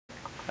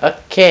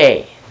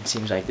Okay, it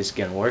seems like this is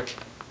gonna work.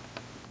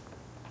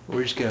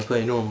 We're just gonna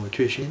play normal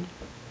attrition.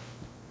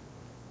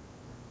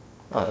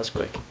 Oh, that's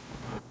quick.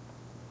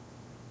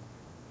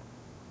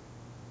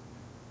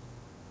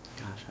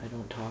 Gosh, I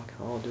don't talk.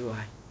 Oh, do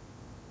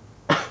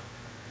I?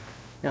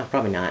 No,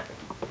 probably not.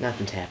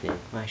 Nothing's happening.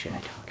 Why should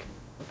I talk?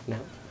 No.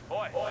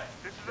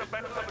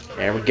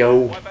 There we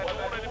go.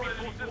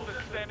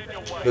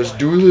 Let's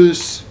do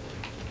this.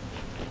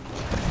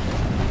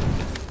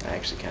 I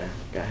actually kind of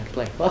got to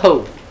play.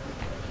 Whoa!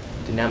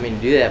 Did not mean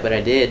to do that, but I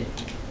did.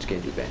 It's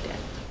gonna do about that.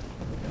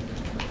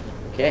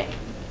 Okay.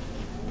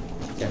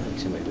 Definitely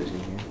somebody was in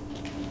here.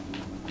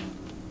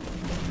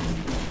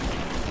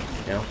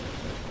 No.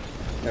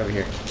 Over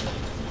here.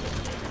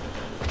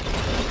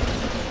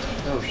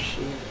 Oh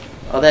shit.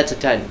 Oh, that's a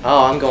Titan.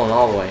 Oh, I'm going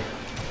all the way.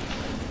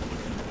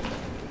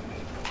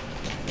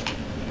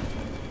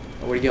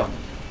 Oh, where'd he go?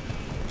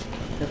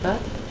 The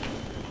fuck?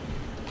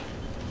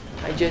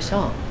 I just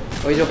saw him.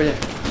 Oh, he's over there.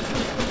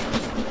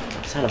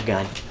 Son of a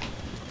gun.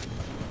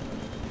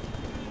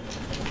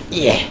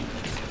 Yeah.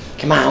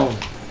 Come on.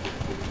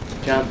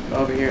 Jump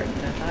over here.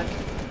 The fuck?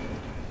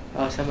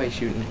 Oh, somebody's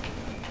shooting.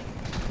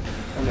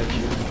 Somebody's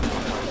shooting.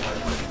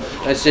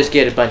 Let's just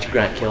get a bunch of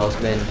grunt kills,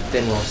 and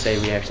then we'll say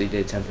we actually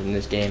did something in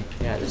this game.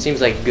 Yeah, that seems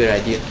like a good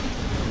idea.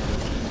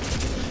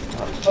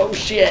 Oh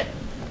shit!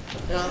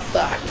 Oh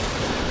fuck!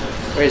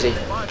 Where is he?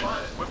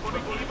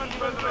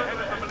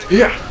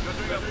 Yeah!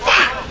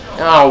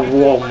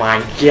 Oh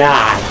my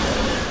god!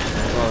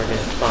 Oh, we're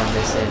gonna spawn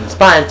this in.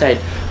 Spawn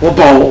Titan! Whoa,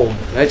 boom!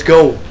 Let's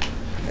go!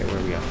 Okay, where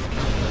are we going?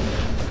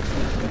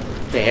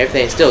 Okay,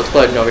 everything's still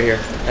exploding over here.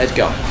 Let's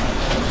go.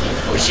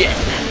 Oh shit!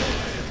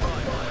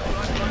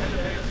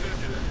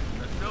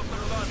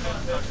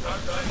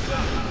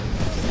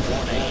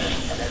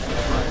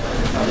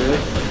 Oh, really?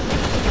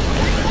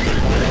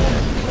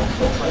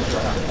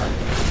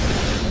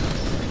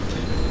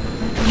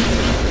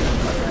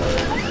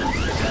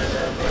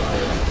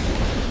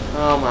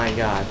 Oh my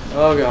god.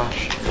 Oh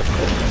gosh.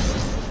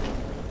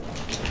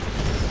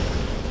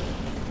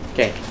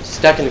 Okay,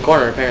 stuck in the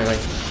corner apparently.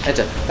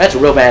 That's a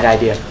real bad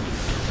idea.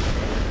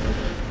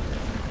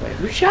 Wait,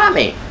 who shot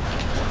me?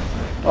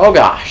 Oh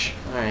gosh.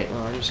 Alright,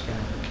 well I'm just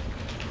gonna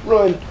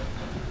run.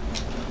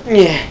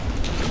 Yeah.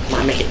 Come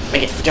on, make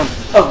it, jump.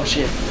 Oh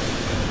shit.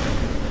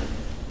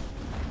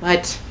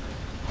 What?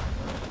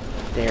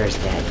 There's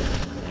that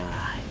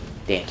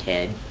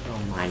dickhead. Oh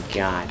my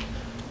god.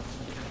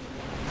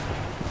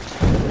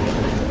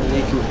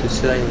 Nick with the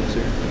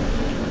silencer.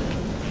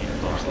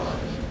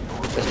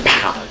 Just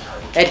pow!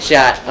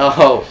 Headshot!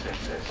 Oh,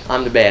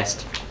 I'm the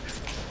best.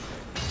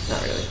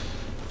 Not really.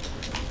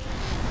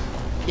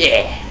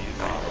 Yeah!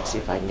 Alright, let's see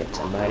if I can get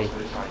somebody.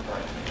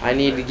 I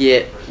need to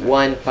get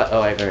one.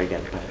 Oh, I've already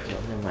got a pilot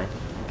kill. Never mind.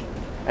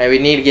 Alright, we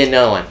need to get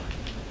another one.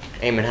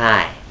 Aiming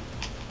high.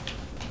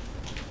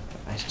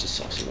 I just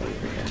saw somebody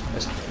over here.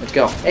 Let's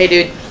go. Hey,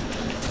 dude.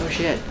 Oh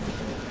shit.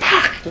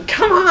 Fuck!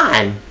 Come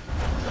on!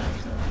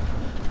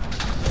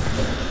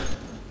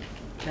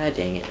 God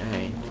dang it.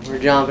 Alright. We're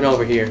jumping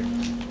over here.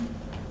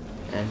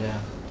 And,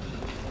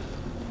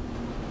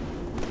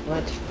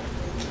 what?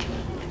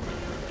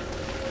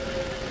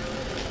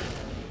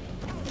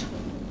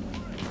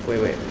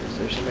 Wait. Is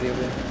there somebody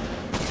over there?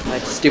 Oh,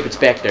 it's a stupid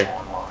Spectre.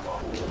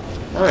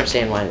 I don't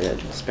understand why the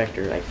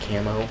Spectre, like,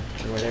 camo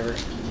or whatever.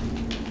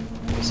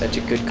 It's such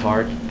a good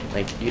card.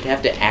 Like, you'd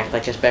have to act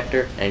like a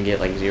Spectre and get,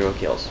 like, 0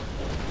 kills.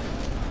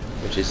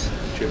 Which is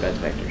true about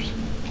Spectres.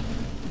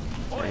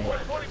 Right.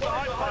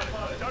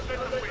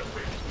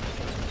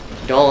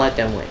 Don't let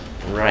them win.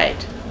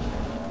 Right.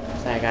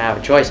 It's like I have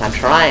a choice. I'm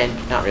trying.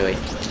 Not really.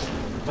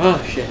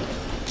 Oh, shit.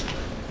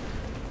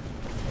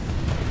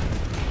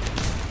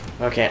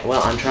 Okay,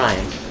 well, I'm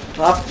trying.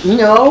 Oh,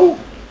 no!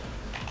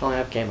 I only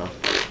have camo.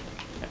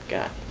 I've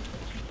got.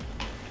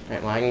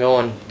 Alright, well, I'm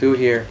going through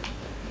here.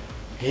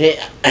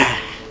 Yeah.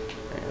 Alright,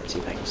 let's see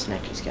if I can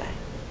snatch this guy.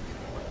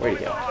 Where'd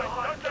he go?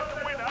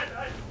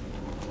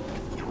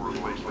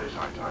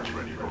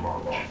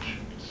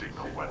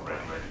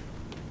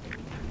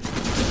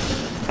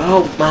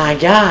 Oh my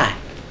god!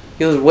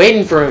 He was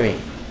waiting for me!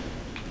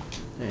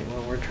 Alright,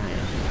 well, we're trying.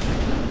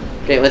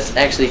 Okay, let's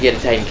actually get a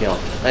Titan kill.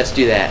 Let's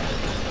do that.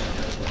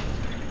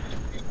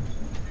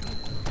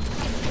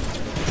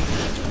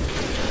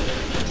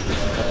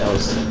 That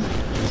was...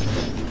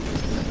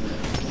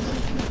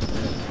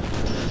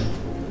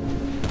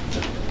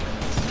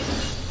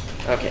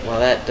 Okay, well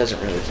that doesn't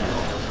really count.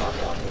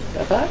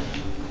 The fuck?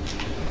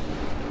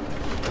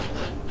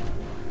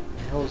 What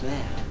the hell was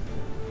that?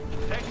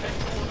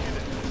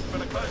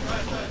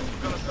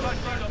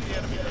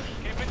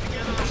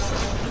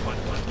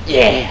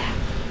 Yeah!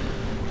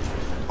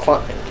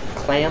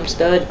 Clam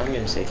stud? I'm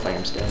gonna say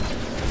clam stud.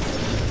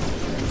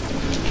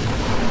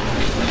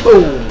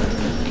 Boom!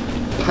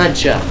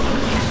 Punch up!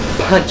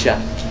 Punch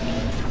up!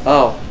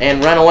 Oh,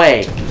 and run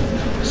away!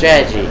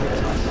 Strategy.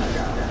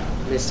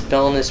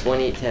 Misspelling this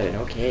 187.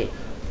 Okay.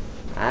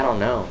 I don't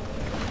know.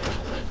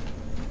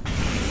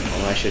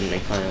 Well, I shouldn't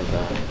make fun of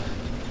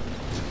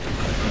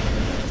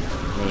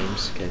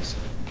names, because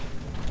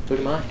Who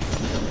am I?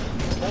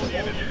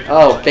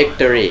 Oh,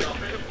 victory! You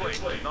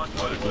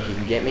think you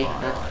can get me?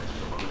 Huh?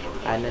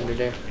 Hiding under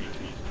there?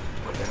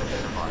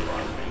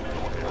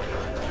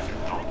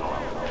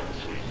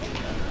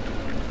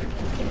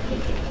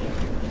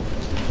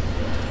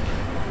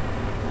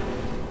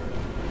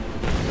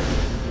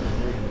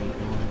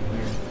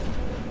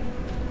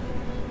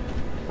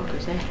 What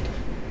was that?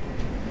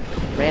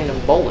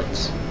 Random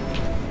bullets.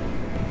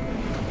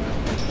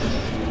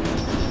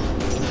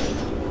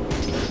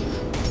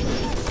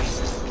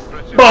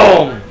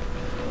 Boom!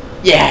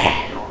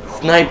 Yeah!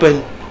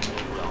 Sniping!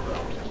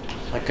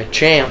 Like a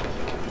champ.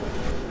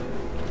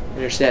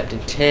 Intercepting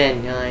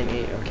 10, 9,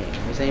 8. Okay,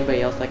 is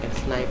anybody else that can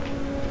snipe?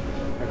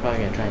 They're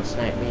probably gonna try and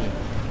snipe me.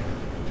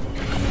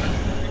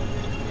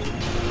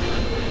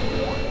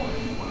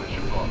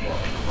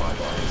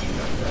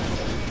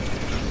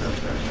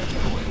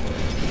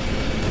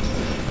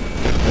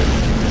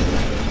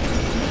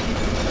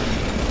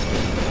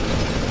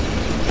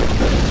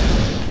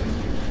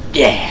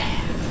 Yeah!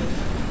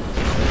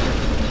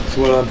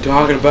 That's what I'm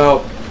talking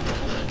about.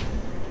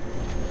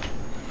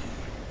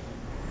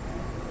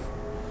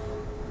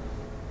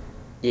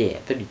 Yeah,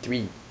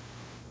 33.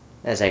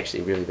 That's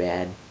actually really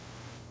bad.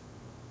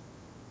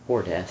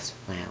 4 deaths.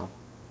 Wow.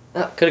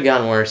 Oh, could have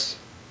gone worse.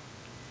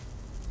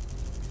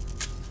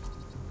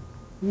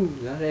 Ooh,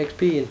 a lot of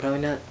XP and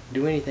probably not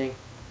do anything.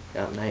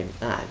 Oh, not even,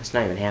 it's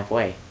not even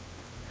halfway.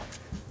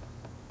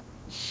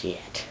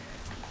 Shit.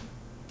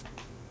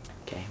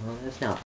 Okay, well, that's not